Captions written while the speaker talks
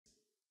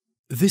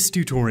This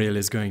tutorial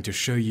is going to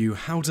show you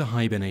how to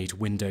hibernate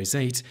Windows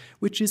 8,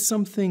 which is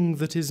something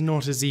that is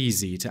not as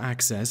easy to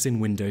access in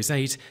Windows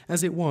 8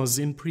 as it was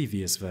in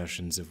previous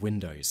versions of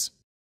Windows.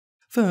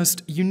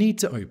 First, you need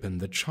to open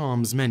the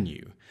Charms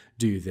menu.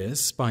 Do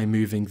this by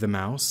moving the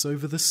mouse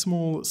over the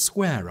small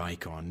square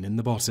icon in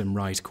the bottom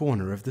right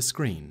corner of the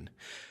screen.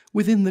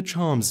 Within the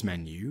Charms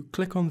menu,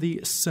 click on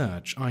the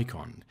Search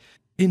icon.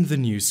 In the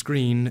new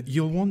screen,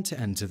 you'll want to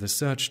enter the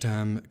search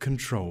term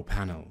Control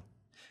Panel.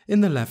 In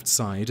the left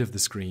side of the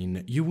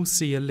screen, you will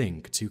see a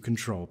link to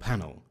Control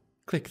Panel.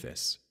 Click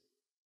this.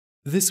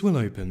 This will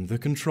open the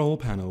Control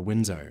Panel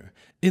window.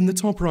 In the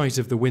top right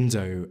of the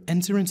window,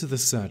 enter into the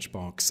search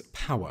box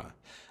Power.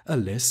 A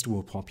list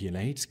will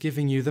populate,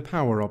 giving you the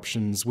power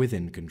options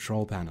within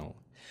Control Panel.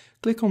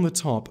 Click on the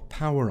top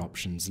Power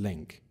Options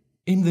link.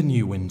 In the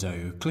new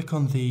window, click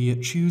on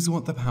the Choose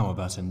What the Power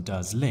button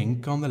does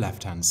link on the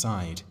left-hand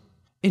side.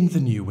 In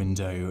the new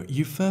window,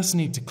 you first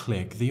need to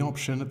click the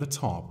option at the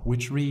top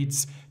which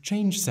reads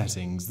Change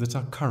settings that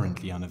are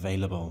currently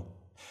unavailable.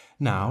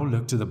 Now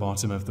look to the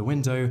bottom of the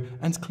window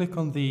and click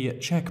on the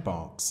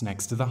checkbox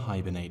next to the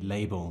Hibernate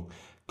label.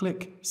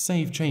 Click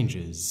Save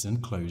Changes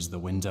and close the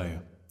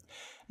window.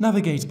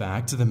 Navigate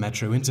back to the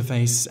Metro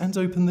interface and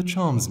open the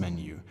Charms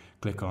menu.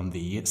 Click on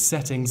the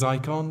Settings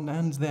icon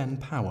and then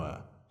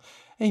Power.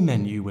 A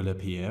menu will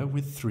appear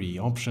with 3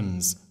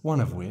 options, one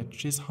of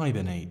which is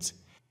Hibernate.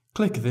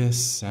 Click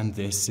this, and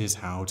this is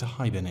how to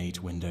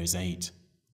hibernate Windows 8.